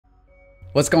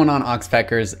What's going on,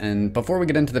 Oxpeckers? And before we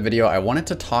get into the video, I wanted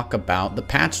to talk about the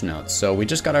patch notes. So we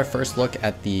just got our first look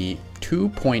at the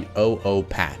 2.00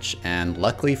 patch, and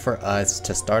luckily for us,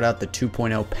 to start out the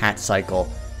 2.0 patch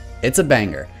cycle, it's a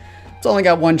banger. It's only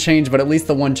got one change, but at least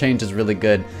the one change is really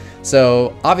good.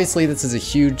 So obviously this is a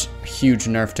huge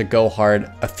nerf to Go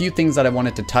Hard. A few things that I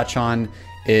wanted to touch on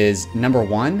is, number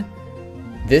one,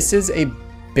 this is a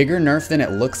bigger nerf than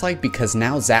it looks like because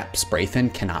now Zap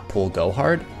Sprayfin cannot pull Go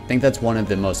Hard. I think that's one of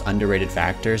the most underrated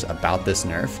factors about this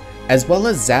nerf. As well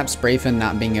as Zap Sprayfin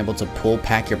not being able to pull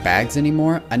Pack Your Bags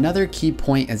anymore, another key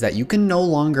point is that you can no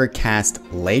longer cast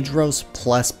Ladros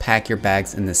plus Pack Your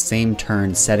Bags in the same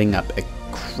turn, setting up a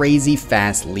crazy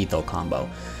fast lethal combo.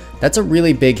 That's a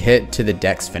really big hit to the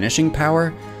deck's finishing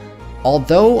power.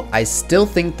 Although I still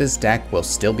think this deck will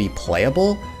still be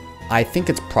playable, I think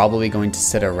it's probably going to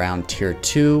sit around tier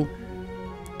 2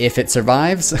 if it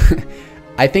survives.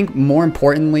 I think more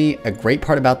importantly, a great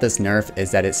part about this nerf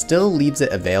is that it still leaves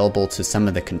it available to some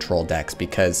of the control decks,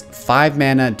 because 5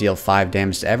 mana, deal 5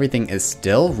 damage to everything is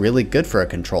still really good for a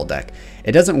control deck.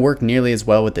 It doesn't work nearly as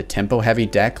well with the tempo heavy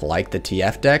deck like the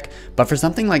TF deck, but for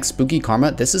something like Spooky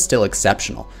Karma, this is still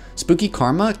exceptional. Spooky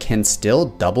Karma can still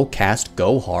double cast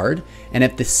Go Hard, and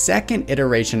if the second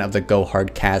iteration of the Go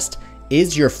Hard cast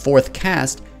is your 4th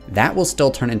cast, that will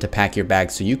still turn into Pack Your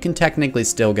Bags, so you can technically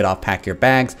still get off Pack Your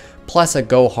Bags plus a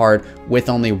Go Hard with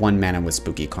only 1 mana with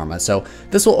Spooky Karma. So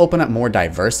this will open up more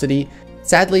diversity.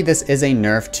 Sadly, this is a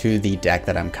nerf to the deck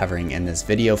that I'm covering in this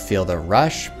video, Feel the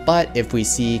Rush, but if we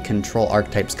see control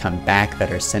archetypes come back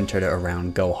that are centered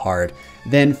around Go Hard,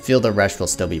 then Feel the Rush will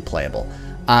still be playable.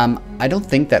 I don't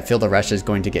think that Feel the Rush is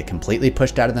going to get completely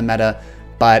pushed out of the meta,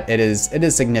 but it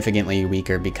is significantly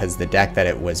weaker because the deck that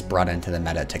it was brought into the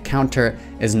meta to counter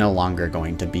is no longer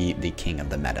going to be the king of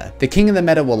the meta. The king of the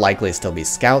meta will likely still be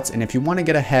Scouts, and if you want to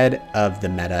get ahead of the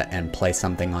meta and play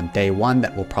something on day 1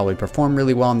 that will probably perform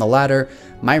really well on the ladder,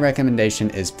 my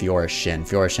recommendation is Fiora Shen.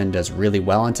 Fiora Shen does really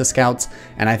well into Scouts,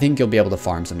 and I think you'll be able to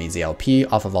farm some easy LP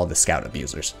off of all the Scout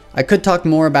abusers. I could talk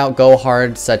more about Go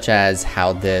Hard, such as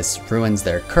how this ruins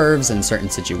their curves in certain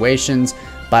situations,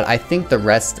 but I think the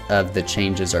rest of the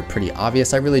changes are pretty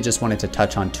obvious. I really just wanted to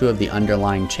touch on 2 of the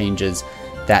underlying changes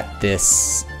that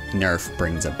this nerf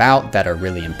brings about that are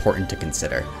really important to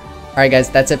consider. All right guys,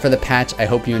 that's it for the patch. I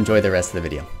hope you enjoy the rest of the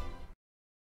video.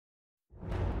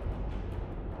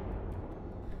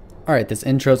 All right, this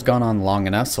intro's gone on long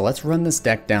enough, so let's run this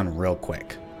deck down real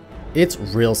quick. It's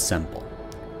real simple.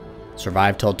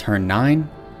 Survive till turn 9,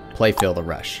 play Feel the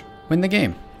Rush, win the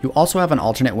game. You also have an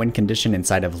alternate win condition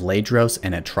inside of Ladros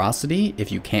and Atrocity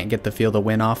if you can't get the Feel the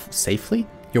Win off safely.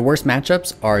 Your worst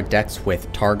matchups are decks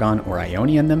with Targon or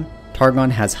Ionia in them. Targon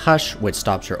has Hush, which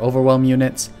stops your Overwhelm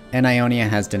units, and Ionia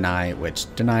has Deny, which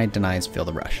denies Feel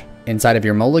the Rush. Inside of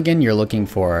your mulligan, you're looking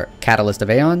for Catalyst of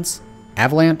Aeons,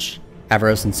 Avalanche,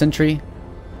 Avarosan Sentry,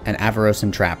 and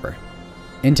Avarosan Trapper.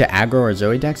 Into aggro or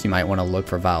Zoe decks, you might want to look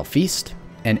for Vile Feast.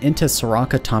 And into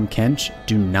Soraka Tahm Kench,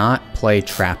 do not play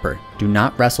Trapper. Do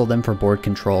not wrestle them for board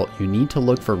control. You need to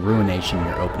look for Ruination in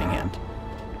your opening hand.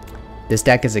 This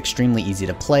deck is extremely easy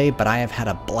to play, but I have had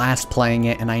a blast playing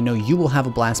it, and I know you will have a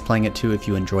blast playing it too if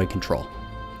you enjoy control.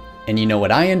 And you know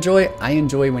what I enjoy? I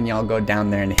enjoy when y'all go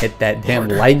down there and hit that damn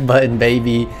like button,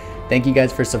 baby. Thank you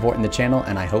guys for supporting the channel,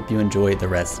 and I hope you enjoy the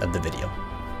rest of the video.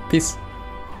 Peace.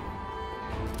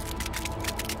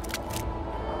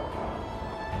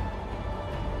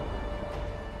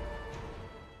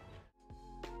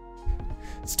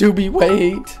 Stubby,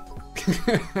 wait!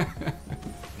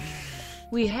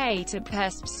 We hate a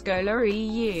pest scholar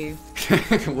EU.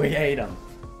 We hate them.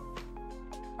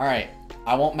 Alright,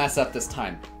 I won't mess up this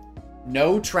time.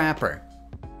 No Trapper.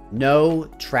 No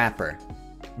Trapper.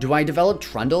 Do I develop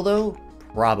Trundle though?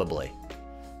 Probably.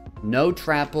 No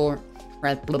Trapper.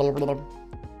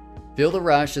 Feel the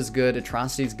Rush is good,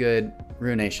 Atrocity's good,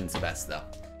 Ruination's the best though.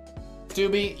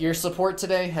 Stubby, your support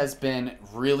today has been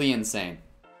really insane.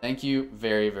 Thank you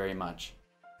very, very much.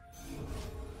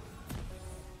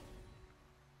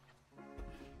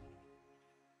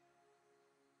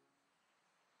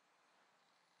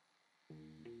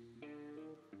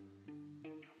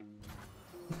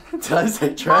 Did I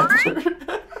say Trapper?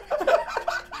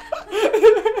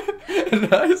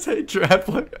 Did I say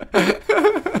Trapper?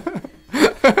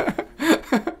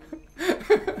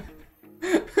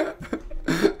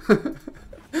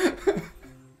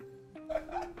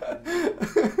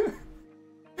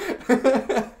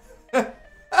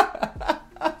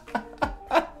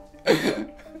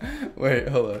 Wait,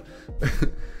 hold on.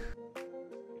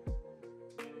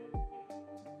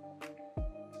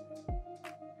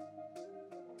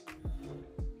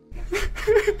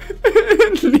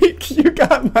 Nick, You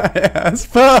got my ass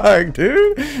fucked,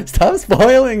 dude. Stop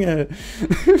spoiling it.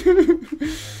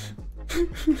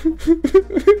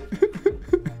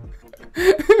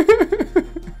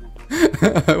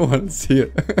 I want to see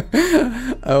it.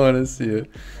 I want to see it.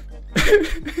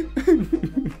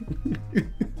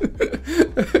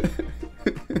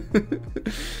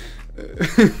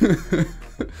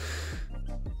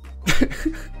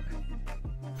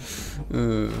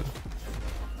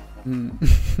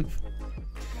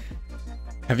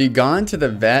 Have you gone to the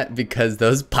vet because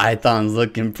those pythons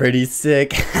looking pretty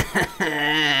sick?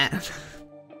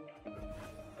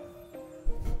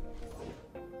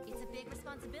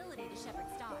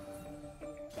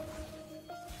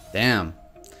 Damn.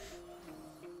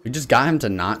 We just got him to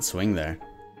not swing there.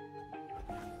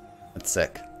 That's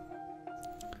sick.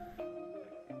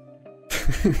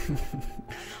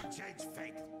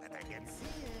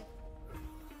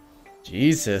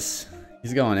 Jesus.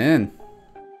 He's going in.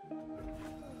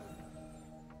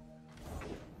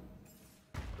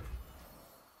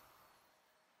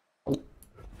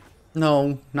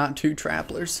 No, not two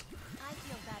trapplers. I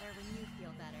feel better when you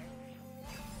feel better.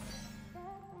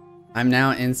 I'm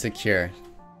now insecure.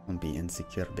 Don't be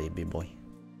insecure, baby boy.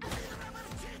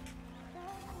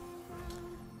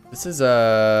 This is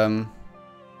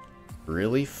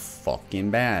really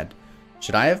fucking bad.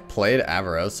 Should I have played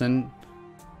Avarosan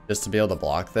just to be able to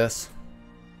block this?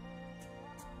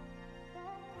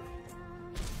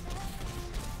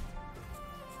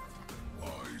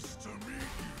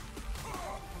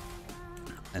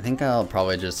 I think I'll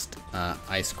probably just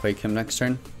Ice Quake him next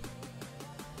turn.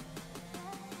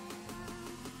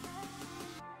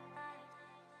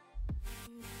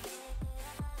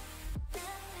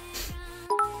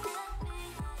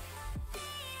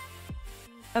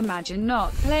 Imagine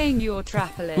not playing your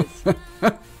Trapplers.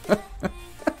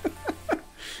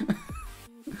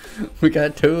 We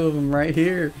got two of them right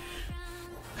here.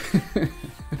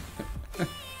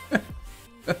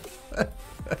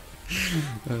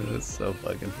 That's so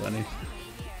fucking funny.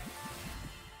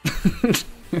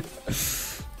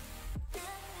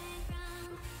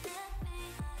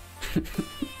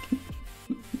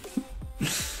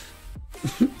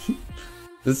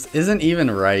 This isn't even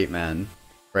right, man.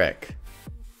 Frick.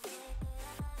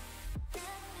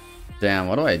 Damn,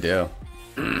 what do I do?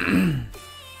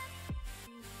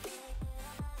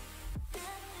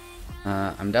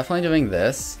 I'm definitely doing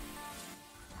this.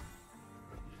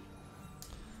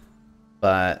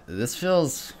 But this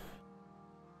feels...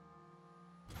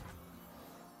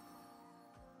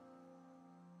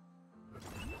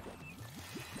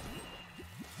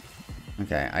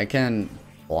 Okay, I can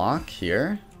block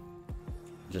here.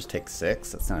 Just take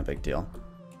 6, that's not a big deal.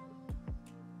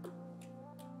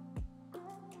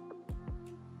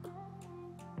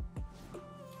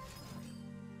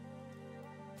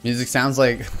 Music sounds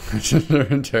like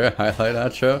Runeterra highlight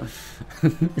outro.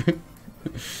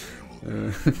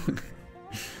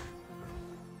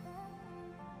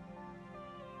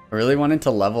 I really wanted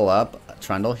to level up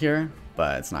Trundle here,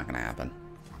 but it's not gonna happen.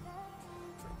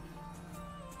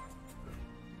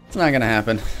 It's not gonna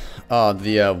happen. Oh,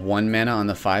 the 1 mana on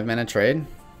the 5 mana trade.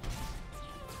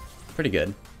 Pretty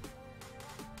good.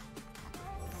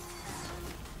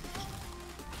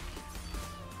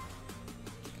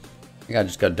 I think I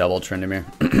just got double Tryndamere.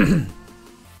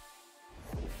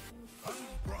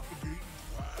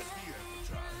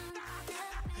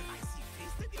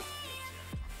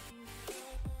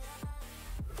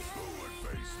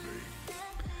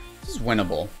 This is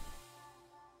winnable.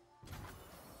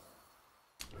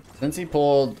 Since he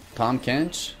pulled Tom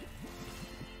Kench,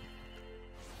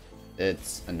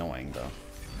 it's annoying though.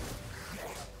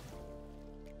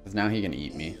 Because now he can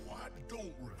eat me.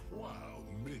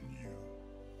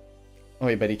 Oh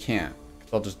wait, but he can't.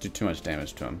 I'll just do too much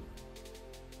damage to him.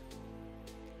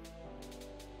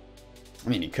 I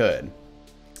mean, he could.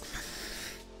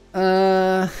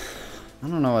 I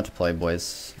don't know what to play,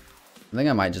 boys. I think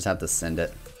I might just have to send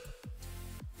it.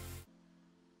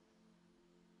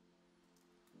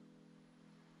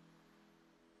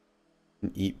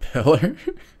 Eat pillar?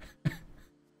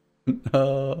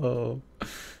 No.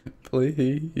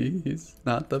 Please.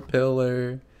 Not the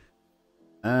pillar.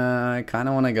 I kind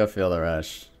of want to go feel the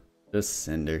rush. Just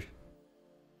Cinder.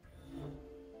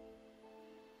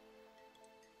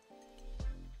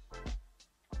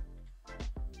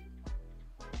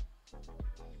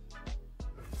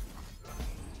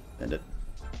 Send it.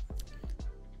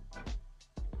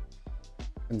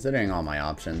 Considering all my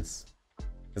options.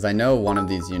 Because I know one of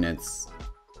these units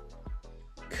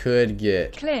could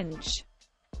get... Clinch.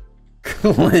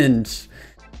 Clinch.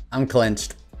 I'm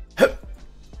clinched.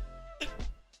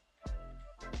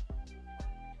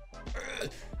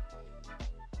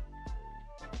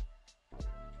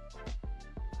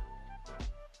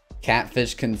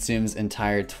 Catfish consumes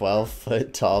entire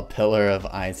 12-foot tall pillar of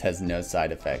ice, has no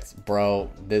side effects.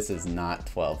 Bro, this is not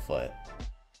 12 foot.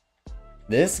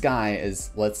 This guy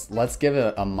is, let's give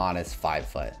it a modest 5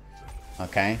 foot.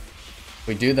 Okay? If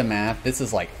we do the math, this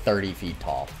is like 30 feet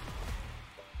tall.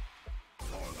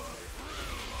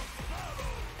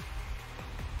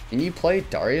 Can you play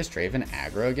Darius Draven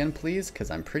aggro again, please?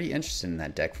 Because I'm pretty interested in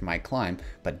that deck for my climb,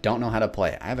 but don't know how to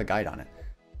play it. I have a guide on it.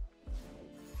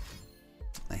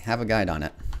 I have a guide on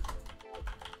it.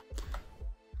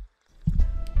 Who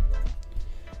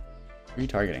are you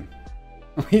targeting?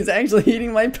 Oh, he's actually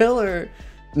eating my pillar.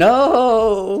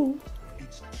 No!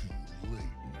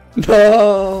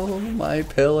 No, my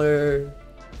pillar.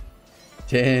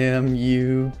 Damn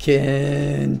you,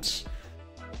 Kinch.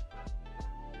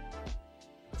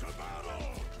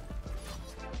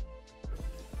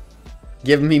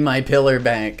 Give me my pillar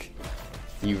back,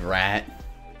 you rat.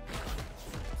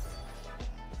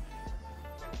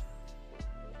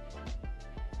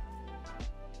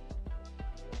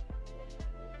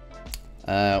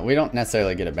 We don't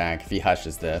necessarily get it back if he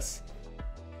hushes this.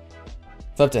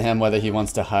 It's up to him whether he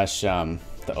wants to hush the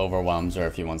overwhelms or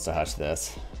if he wants to hush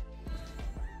this.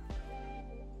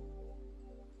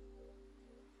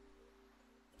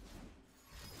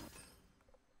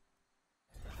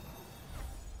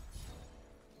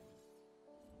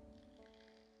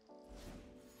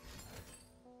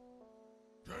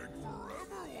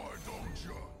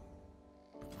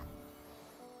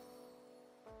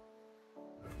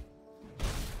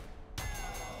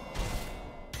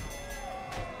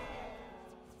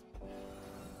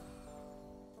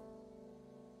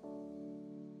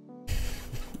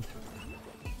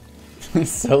 He's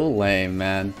so lame,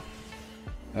 man.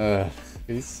 Ugh,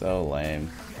 he's so lame.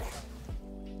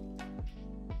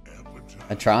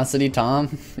 Atrocity,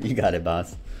 Tom? You got it,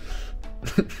 boss.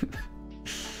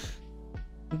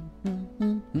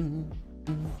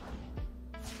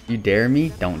 You dare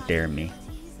me? Don't dare me.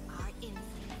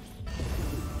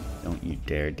 Don't you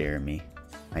dare me.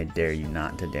 I dare you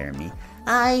not to dare me.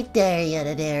 I dare you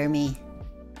to dare me.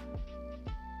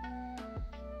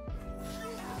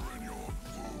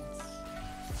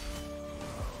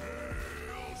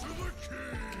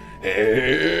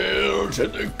 Hail to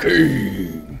the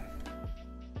king!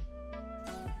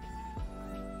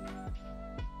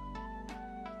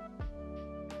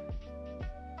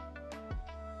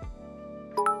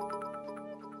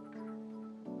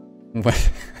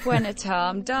 When a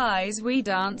Tom dies, we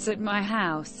dance at my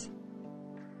house.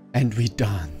 And we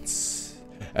dance,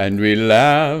 and we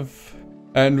laugh,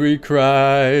 and we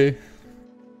cry.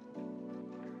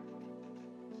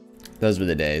 Those were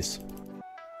the days.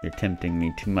 You're tempting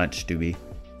me too much, Stewie.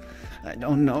 I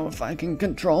don't know if I can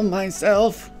control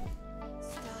myself.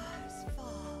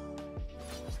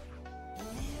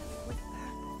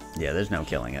 Yeah, there's no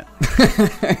killing it.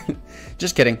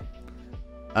 Just kidding.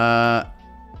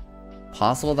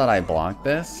 Possible that I block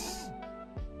this?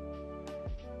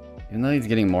 Even though he's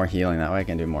getting more healing, that way I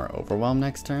can do more overwhelm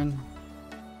next turn.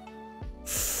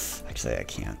 Actually, I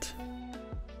can't.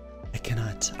 I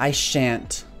cannot. I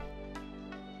shan't.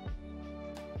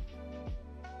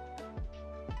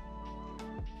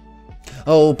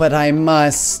 Oh, but I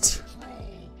must.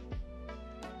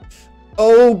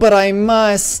 Oh, but I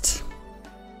must.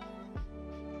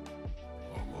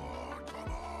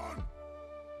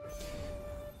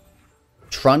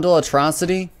 Trundle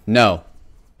atrocity? No.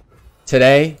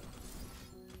 Today,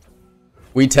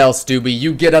 we tell Stewie,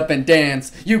 you get up and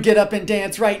dance. You get up and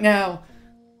dance right now.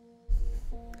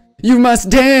 You must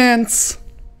dance.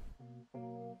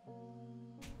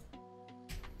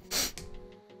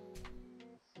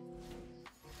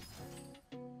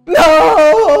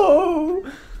 No!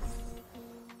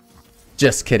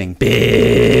 Just kidding,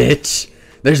 bitch.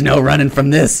 There's no running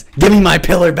from this. Give me my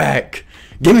pillar back.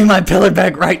 Give me my pillar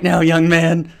back right now, young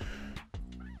man.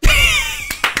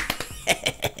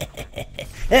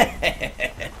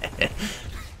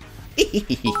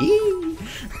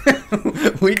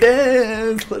 We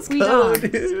dance. Let's go,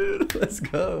 dude. Let's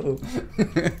go.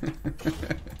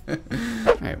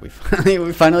 All right,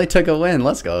 we finally took a win.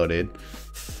 Let's go, dude.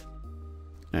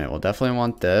 Alright, we'll definitely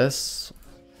want this.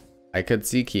 I could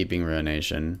see keeping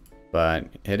Ruination, but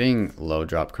hitting low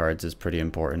drop cards is pretty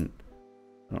important.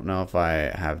 I don't know if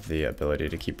I have the ability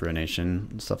to keep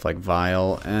Ruination. Stuff like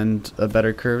Vile and a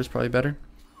better curve is probably better.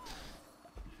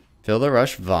 Feel the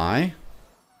Rush Vi.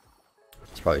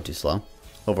 It's probably too slow.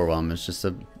 Overwhelm is just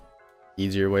a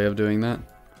easier way of doing that.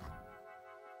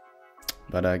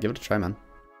 But give it a try, man.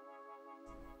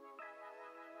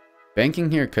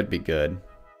 Banking here could be good.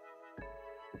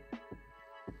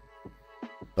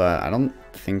 But I don't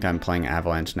think I'm playing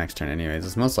Avalanche next turn anyways.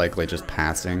 It's most likely just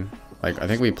passing. Like, I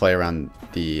think we play around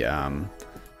the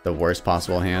worst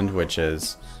possible hand, which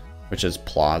is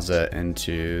Plaza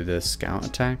into the Scout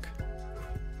attack.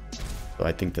 So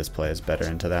I think this play is better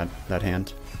into that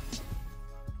hand.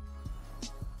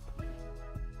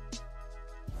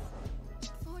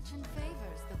 Fortune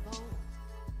favors the bold.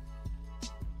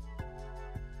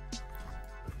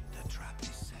 The trap is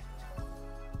set.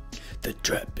 The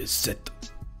trap is set.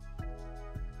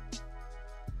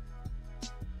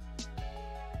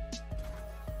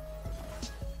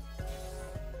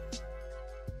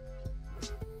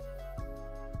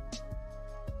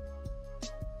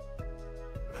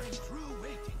 I'm through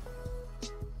waiting.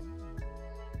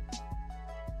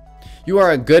 You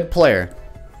are a good player.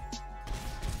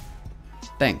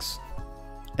 Thanks.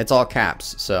 It's all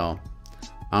caps, so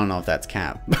I don't know if that's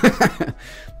cap.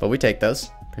 But we take those.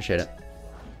 Appreciate it.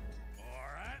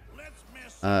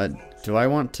 Do I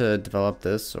want to develop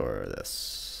this or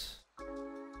this?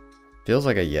 Feels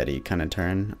like a Yeti kind of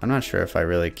turn. I'm not sure if I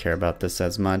really care about this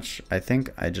as much. I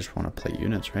think I just want to play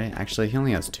units, right? Actually, he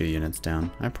only has 2 units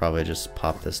down. I probably just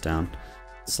pop this down.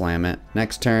 Slam it.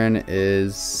 Next turn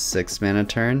is 6 mana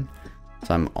turn.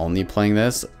 So I'm only playing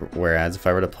this, whereas if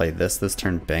I were to play this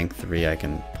turn, bank 3, I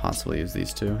can possibly use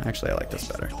these 2. Actually, I like this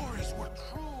better.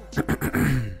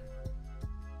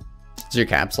 Is your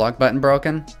caps lock button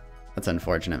broken? That's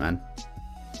unfortunate, man.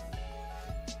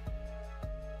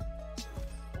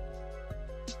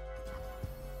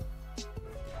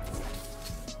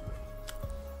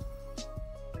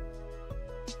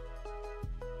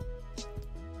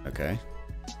 Okay.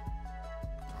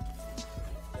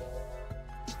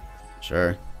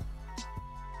 Sure.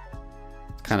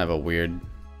 It's kind of a weird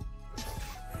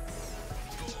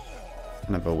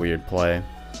play.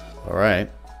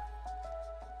 Alright.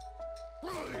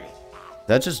 Is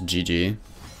that just GG?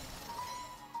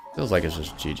 Feels like it's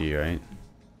just GG, right?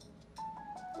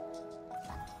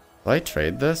 Will I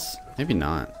trade this? Maybe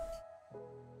not.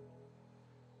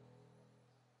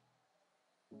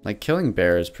 Like, killing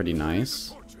bear is pretty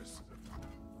nice.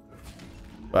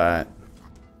 But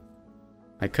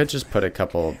I could just put a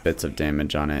couple bits of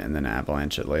damage on it and then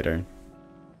avalanche it later.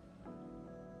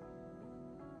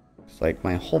 It's like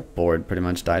my whole board pretty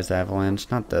much dies to avalanche.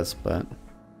 Not this, but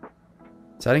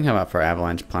setting him up for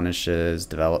avalanche punishes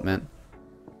development.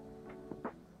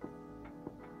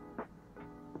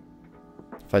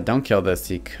 If I don't kill this,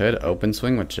 he could open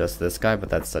swing with just this guy, but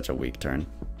that's such a weak turn.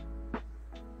 I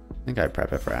think I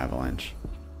prep it for avalanche.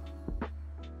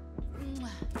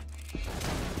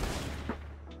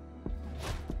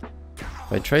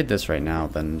 If I trade this right now,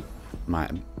 then my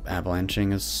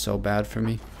avalanching is so bad for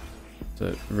me. So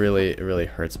it really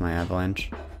hurts my avalanche.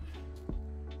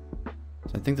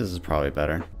 So I think this is probably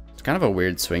better. It's kind of a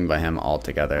weird swing by him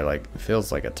altogether. Like, it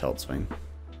feels like a tilt swing.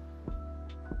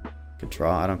 Good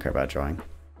draw. I don't care about drawing.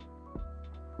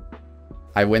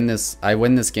 I win this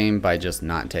game by just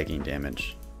not taking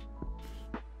damage.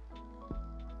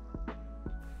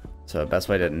 So the best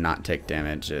way to not take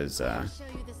damage is Show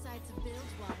you the sights of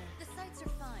Bilgewater. The sights are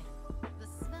fine. The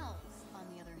smells, on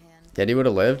the other hand. Yeti would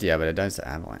have lived, yeah, but it dies to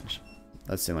avalanche.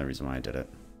 That's the only reason why I did it.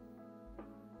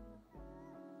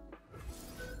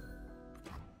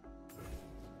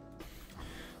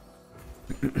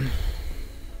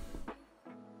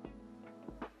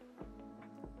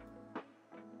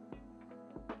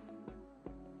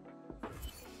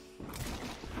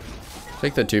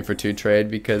 Take the 2 for 2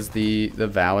 trade because the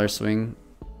Valor swing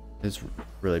is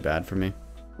really bad for me.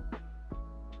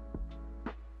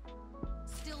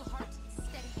 Still heart,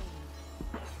 steady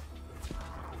aim.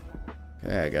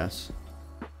 Okay, I guess.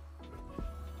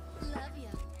 Love ya.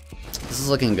 This is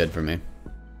looking good for me.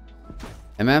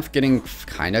 MF getting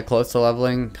kind of close to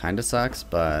leveling kind of sucks,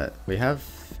 but we have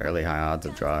fairly high odds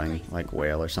of drawing like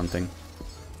Whale or something.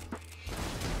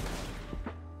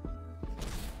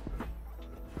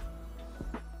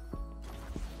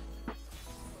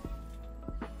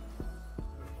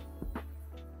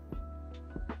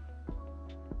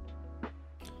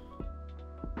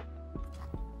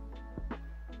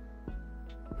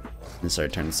 And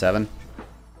start turn 7.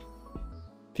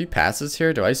 If he passes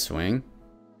here, do I swing?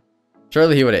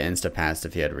 Surely he would have insta-passed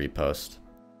if he had repost.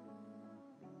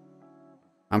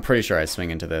 I'm pretty sure I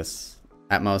swing into this.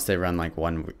 At most, they run like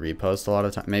 1 repost a lot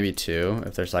of time. Maybe 2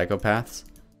 if they're psychopaths.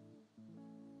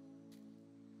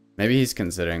 Maybe he's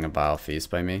considering a Vile Feast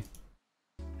by me.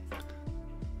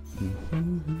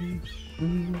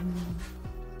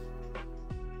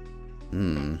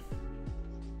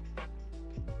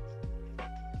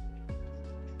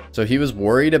 So he was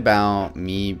worried about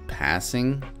me pass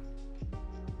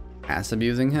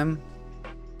abusing him.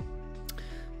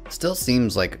 Still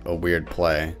seems like a weird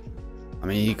play. I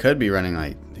mean, he could be running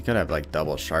like, he could have like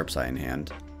double sharp sight in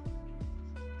hand.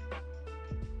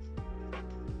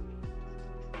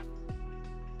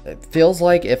 It feels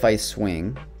like if I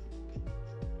swing,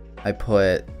 I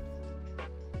put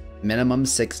minimum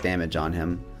 6 damage on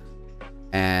him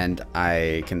and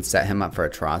I can set him up for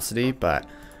atrocity, but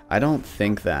I don't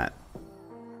think that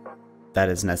that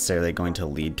is necessarily going to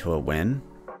lead to a win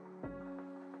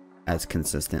as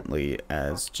consistently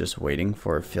as just waiting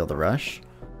for Feel the Rush.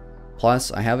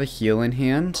 Plus, I have a heal in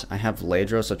hand, I have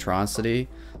Ladros Atrocity,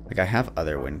 like I have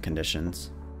other win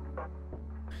conditions.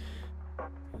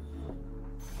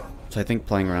 So I think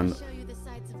playing around... Show you the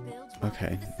sides of bilge water.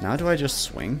 Okay, now do I just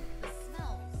swing? The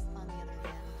smells, on the other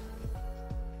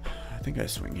hand. I think I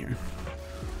swing here.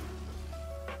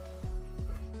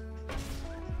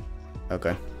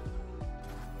 Okay.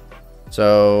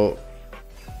 So...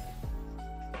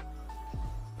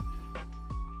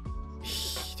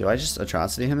 do I just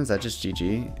Atrocity him? Is that just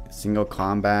GG? Single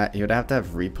combat? He would have to have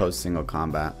repost single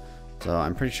combat. So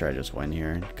I'm pretty sure I just win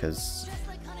here, because... Just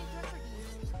like hunting thresher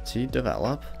geese. does he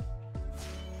develop?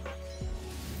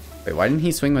 Wait, why didn't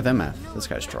he swing with MF? This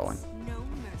guy's trolling. No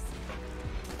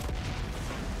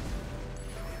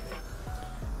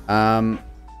mercy.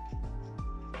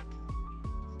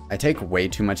 I take way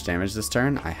too much damage this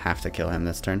turn. I have to kill him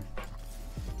this turn.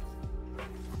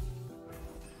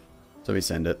 So we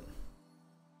send it.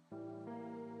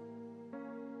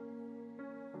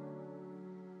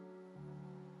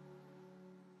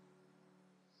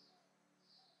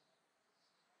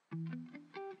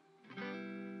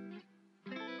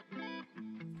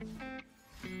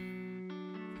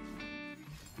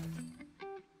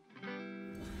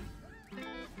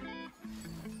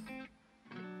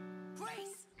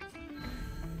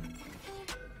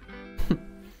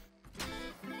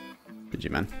 GG,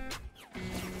 man.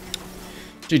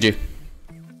 GG.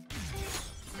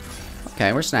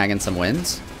 Okay, we're snagging some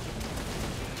wins.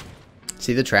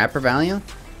 See the Trapper value?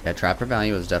 Yeah, Trapper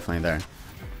value is definitely there.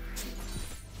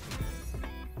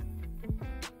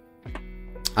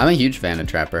 I'm a huge fan of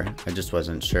Trapper. I just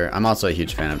wasn't sure. I'm also a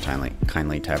huge fan of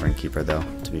Kindly Tavern Keeper, though,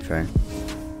 to be fair.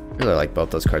 I really like both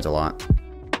those cards a lot.